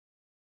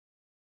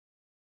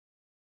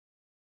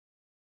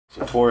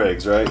So 4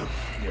 eggs, right?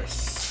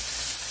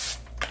 Yes.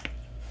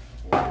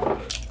 Only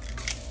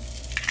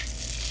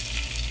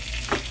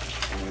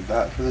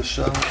that for the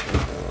shot.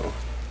 Oh,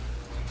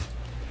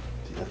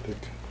 the epic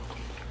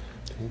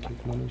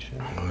pancake money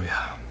shot. Oh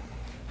yeah.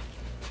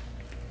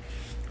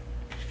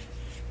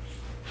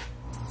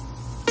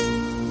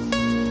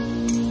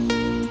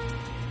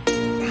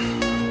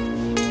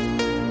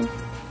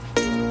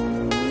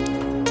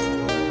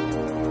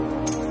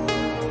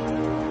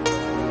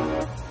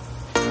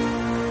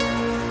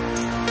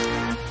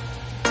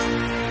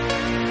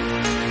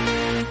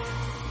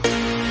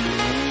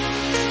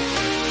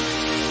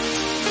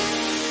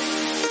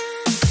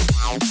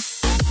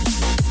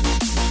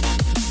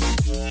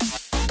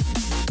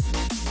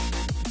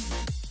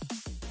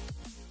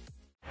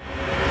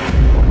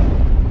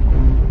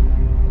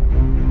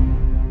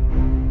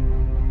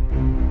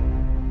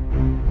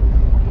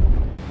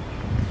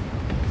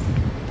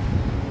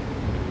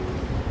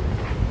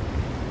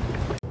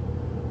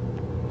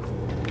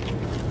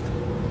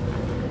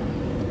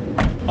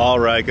 All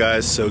right,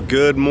 guys, so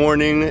good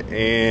morning,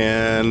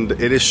 and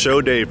it is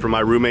show day for my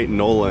roommate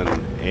Nolan,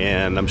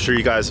 and I'm sure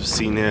you guys have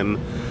seen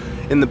him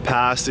in the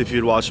past if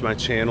you'd watched my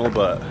channel,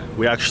 but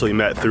we actually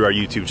met through our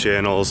YouTube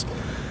channels,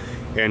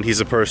 and he's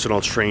a personal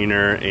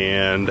trainer,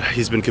 and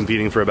he's been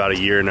competing for about a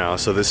year now,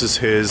 so this is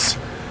his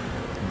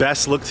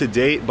best look to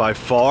date by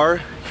far.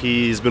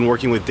 He's been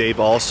working with Dave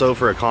also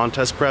for a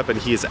contest prep,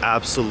 and he is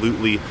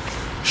absolutely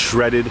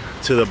shredded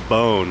to the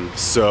bone,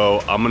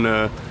 so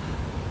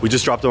we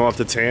just dropped him off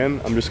to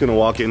tan. I'm just gonna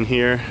walk in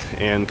here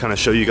and kind of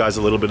show you guys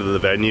a little bit of the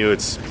venue.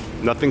 It's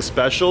nothing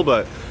special,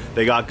 but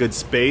they got good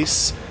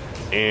space,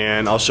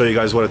 and I'll show you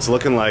guys what it's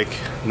looking like.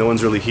 No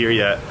one's really here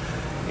yet,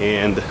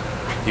 and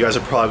you guys are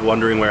probably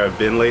wondering where I've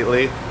been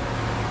lately.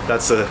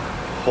 That's a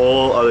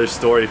whole other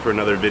story for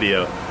another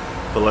video.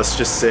 But let's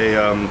just say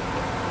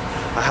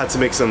I had to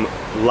make some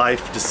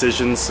life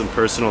decisions, some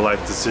personal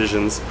life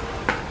decisions,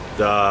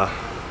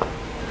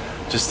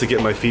 just to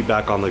get my feet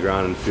back on the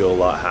ground and feel a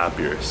lot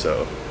happier,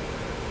 so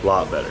a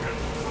lot better.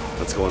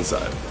 Let's go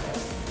inside.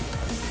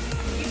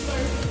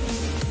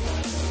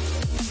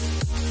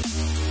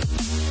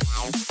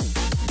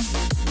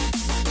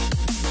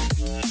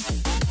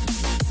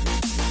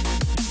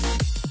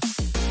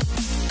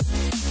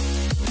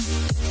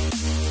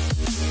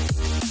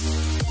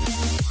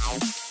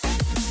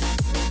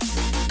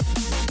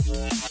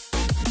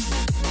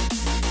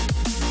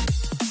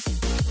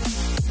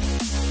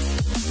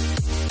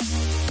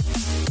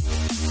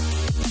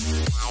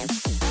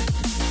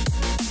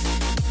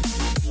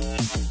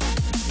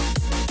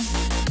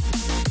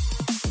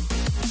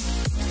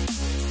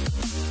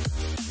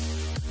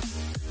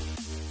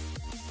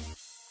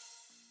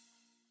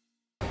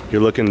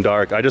 You're looking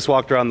dark. I just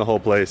walked around the whole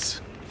place.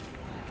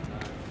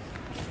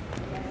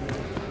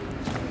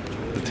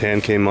 The tan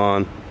came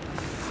on.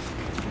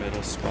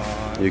 Middle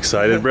spot. You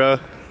excited, bro?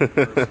 Yeah,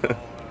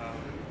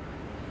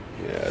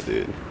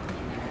 dude.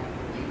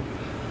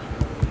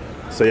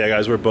 So yeah,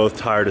 guys, we're both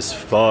tired as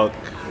fuck.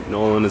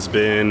 Nolan has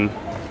been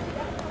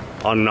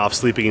on and off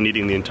sleeping and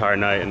eating the entire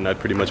night, and I've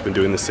pretty much been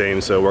doing the same.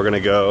 So we're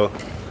gonna go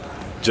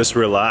just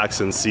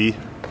relax and see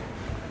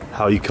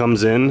how he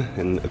comes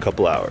in a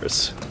couple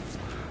hours.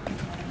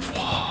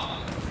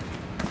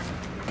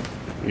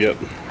 Yep.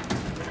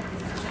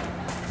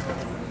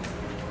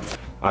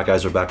 Alright,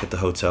 guys, we're back at the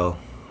hotel.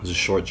 It was a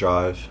short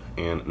drive,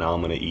 and now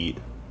I'm gonna eat.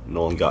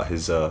 Nolan got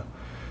his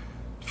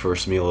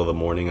first meal of the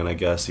morning, and I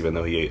guess even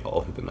though he ate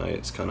all through the night,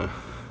 it's kind of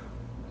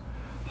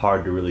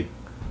hard to really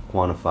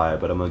quantify it,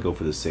 but I'm gonna go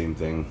for the same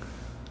thing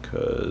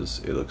because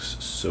it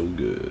looks so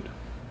good.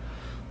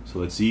 So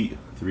let's eat.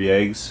 3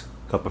 eggs,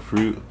 cup of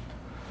fruit,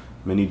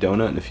 mini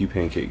donut, and a few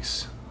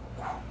pancakes.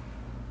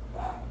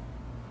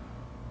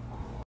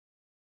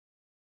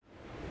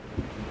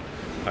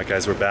 Alright,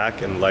 guys, we're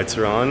back and lights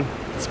are on.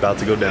 It's about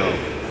to go down.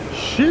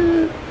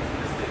 Shit!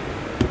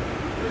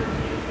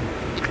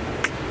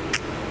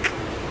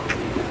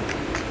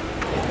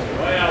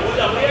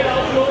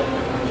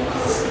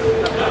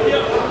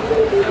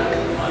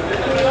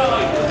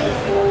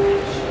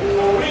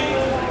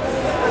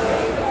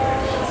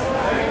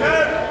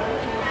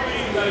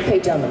 Okay,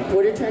 gentlemen,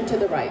 quarter turn to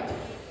the right.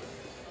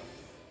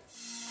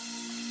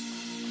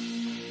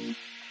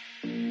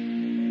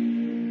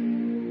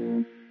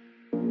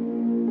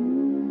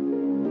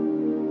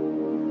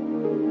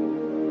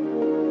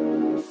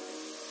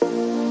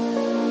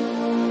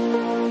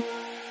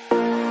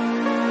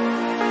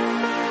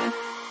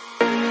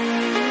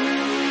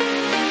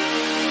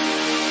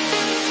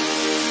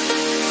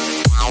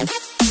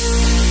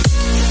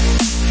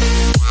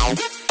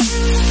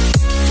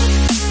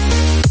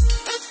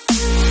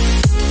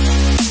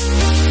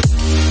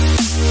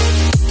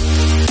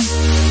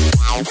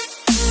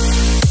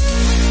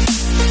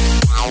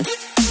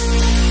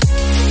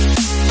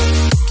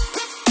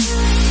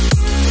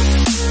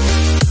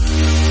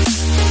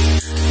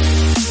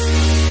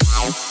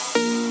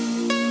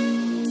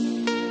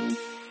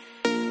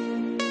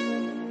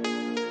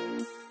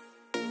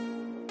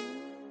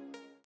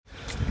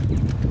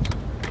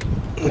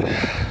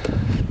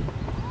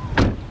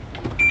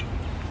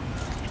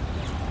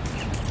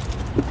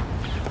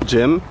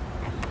 gym.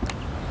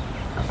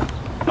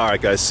 All right,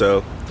 guys,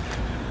 so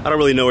I don't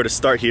really know where to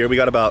start here. We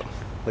got about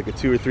like a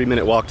 2 or 3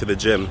 minute walk to the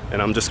gym,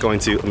 and I'm just going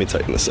to, let me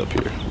tighten this up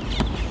here.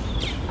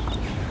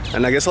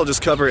 And I guess I'll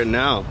just cover it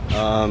now.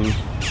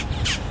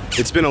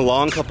 It's been a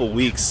long couple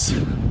weeks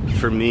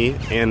for me,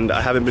 and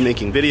I haven't been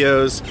making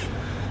videos.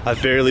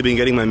 I've barely been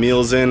getting my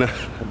meals in.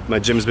 My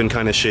gym's been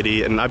kind of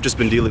shitty, and I've just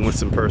been dealing with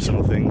some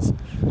personal things.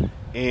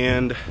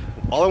 And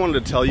all I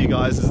wanted to tell you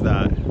guys is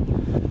that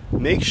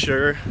make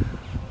sure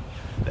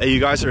that you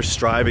guys are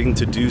striving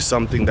to do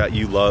something that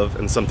you love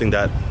and something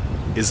that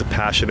is a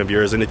passion of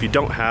yours. And if you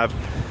don't have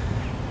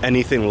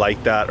anything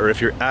like that, or if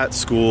you're at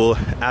school,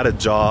 at a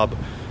job,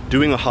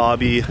 doing a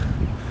hobby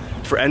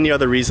for any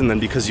other reason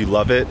than because you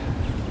love it,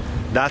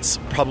 that's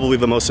probably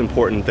the most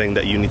important thing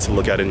that you need to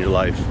look at in your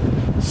life.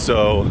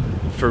 So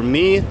for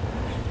me,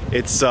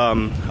 it's a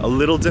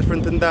little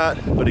different than that,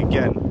 but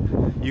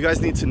again, you guys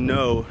need to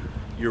know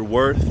your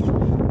worth.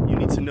 You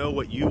need to know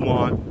what you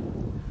want.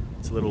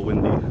 It's a little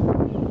windy.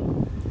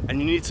 And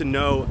you need to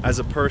know as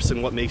a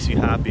person what makes you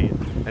happy.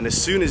 And as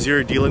soon as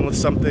you're dealing with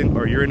something,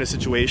 or you're in a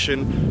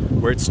situation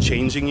where it's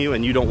changing you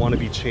and you don't want to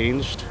be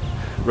changed,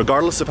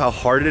 regardless of how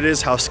hard it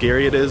is, how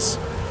scary it is,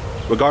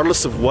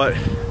 regardless of what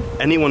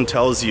anyone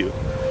tells you,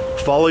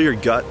 follow your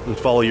gut and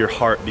follow your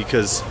heart,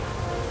 because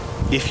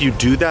if you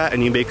do that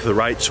and you make the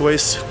right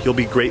choice, you'll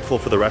be grateful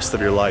for the rest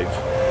of your life.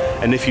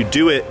 And if you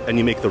do it and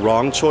you make the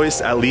wrong choice,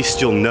 at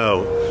least you'll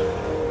know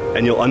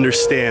and you'll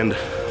understand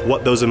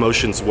what those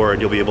emotions were,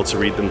 and you'll be able to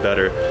read them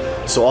better.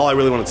 So all I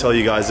really want to tell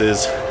you guys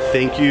is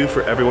thank you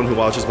for everyone who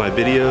watches my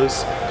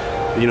videos.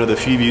 You know, the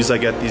few views I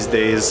get these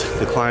days,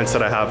 the clients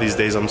that I have these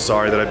days, I'm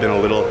sorry that I've been a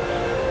little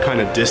kind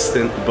of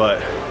distant,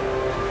 but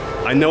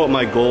I know what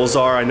my goals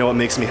are, I know what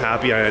makes me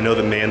happy, and I know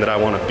the man that I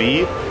want to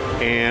be.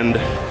 And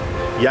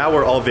yeah,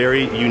 we're all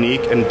very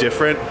unique and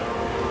different,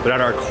 but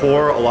at our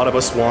core, a lot of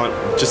us want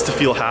just to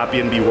feel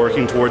happy and be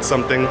working towards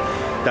something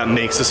that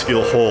makes us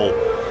feel whole.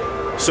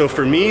 So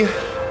for me,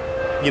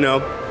 you know,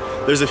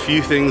 there's a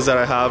few things that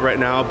I have right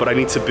now, but I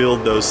need to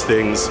build those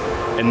things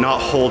and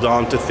not hold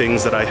on to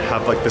things that I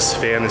have like this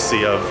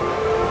fantasy of,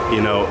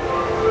 you know,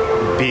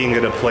 being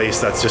in a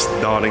place that's just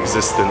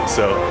non-existent.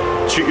 So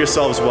treat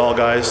yourselves well,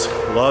 guys.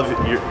 Love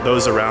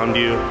those around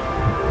you,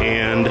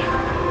 and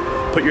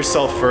put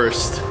yourself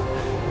first,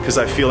 because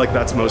I feel like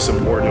that's most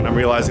important, and I'm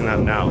realizing that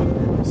now.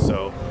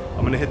 So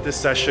I'm gonna hit this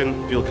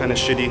session, feel kind of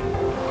shitty,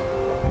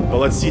 but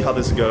let's see how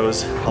this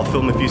goes. I'll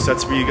film a few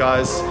sets for you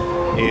guys,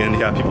 and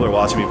yeah, people are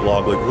watching me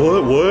vlog like,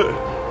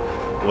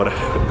 what?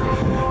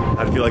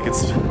 I feel like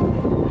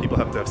people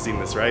have to have seen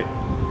this, right?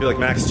 I feel like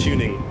max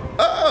tuning.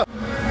 Ah!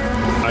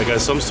 Alright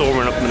guys, so I'm still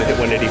warming up. I'm gonna hit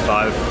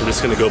 185. I'm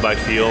just gonna go by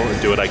feel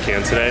and do what I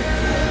can today.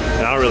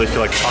 And I don't really feel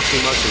like talking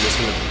much. I'm just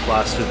gonna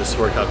blast through this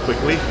workout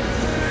quickly.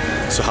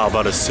 So how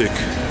about a sick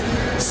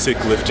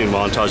lifting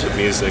montage of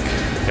music,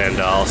 and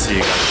I'll see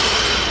you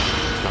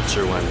guys. Not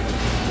sure when,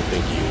 but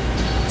thank you.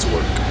 Let's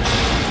work.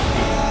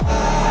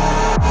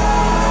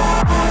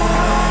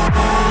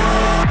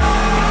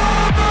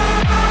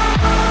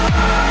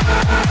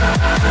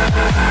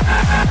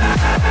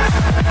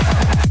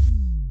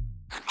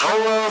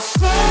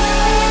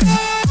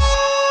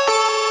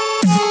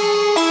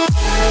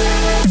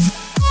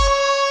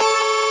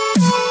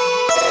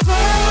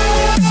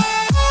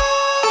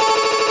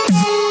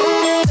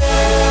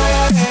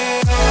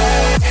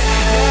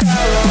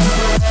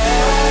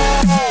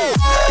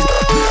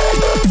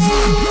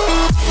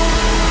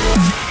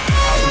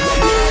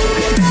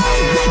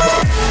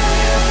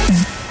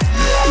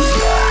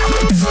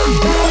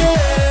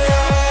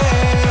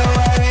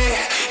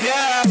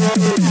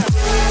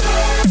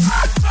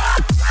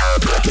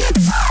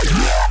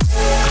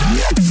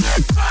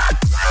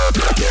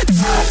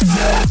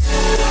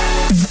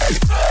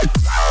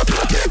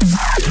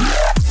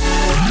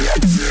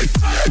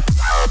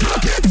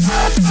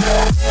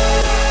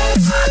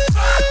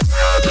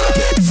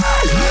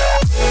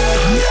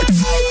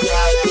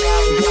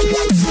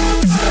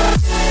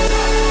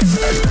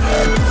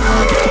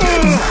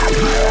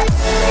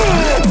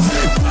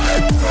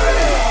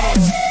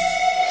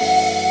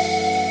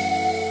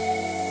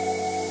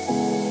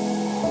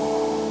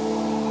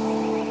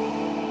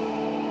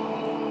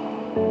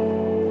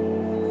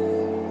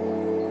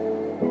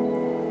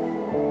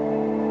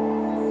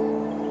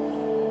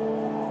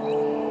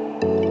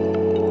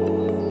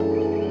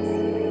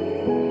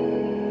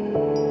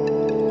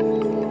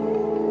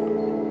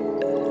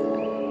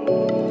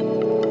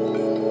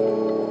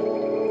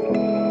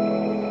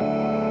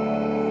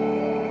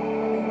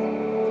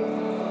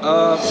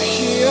 Up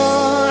here,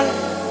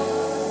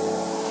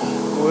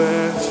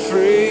 we're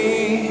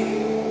free,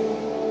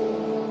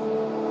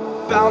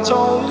 bound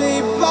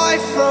only by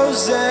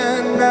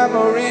frozen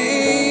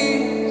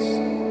memories,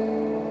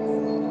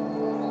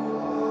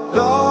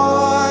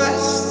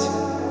 lost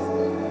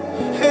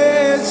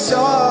in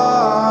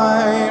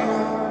time,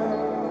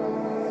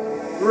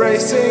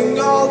 racing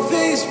all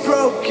these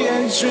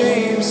broken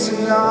dreams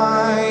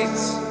tonight,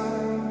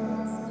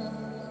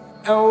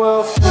 and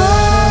we'll fly.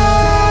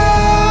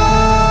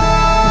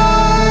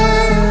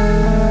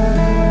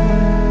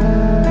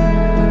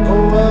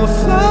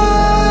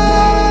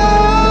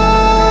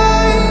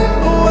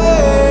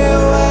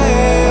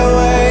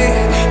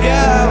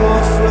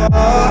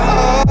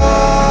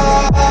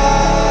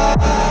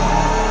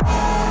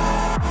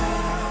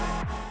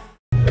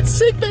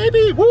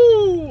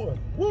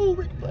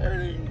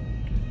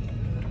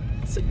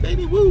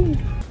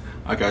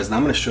 Alright guys, now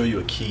I'm going to show you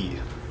a key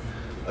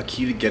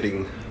to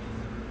getting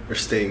or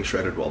staying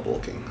shredded while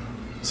bulking.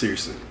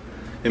 Seriously,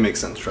 it makes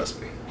sense, trust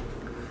me.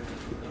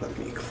 Let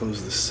me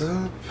close this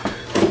up.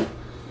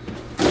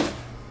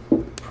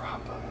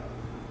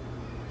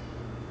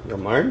 Yo,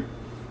 Martin?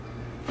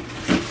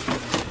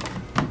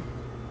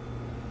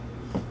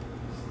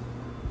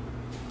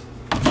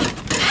 I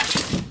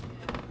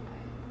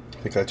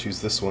think I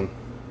choose this one.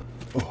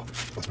 Oh,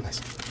 that's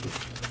nice.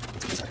 Let's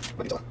get inside.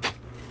 Let me talk.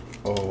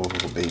 Oh,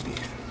 baby.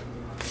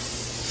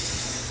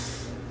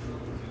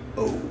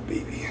 Oh,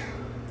 baby.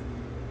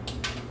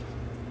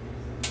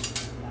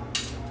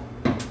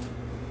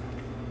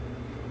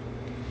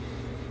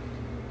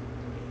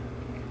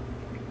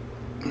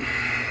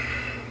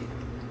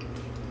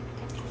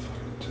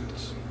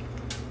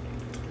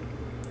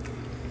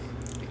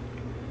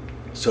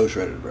 So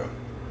shredded, bro.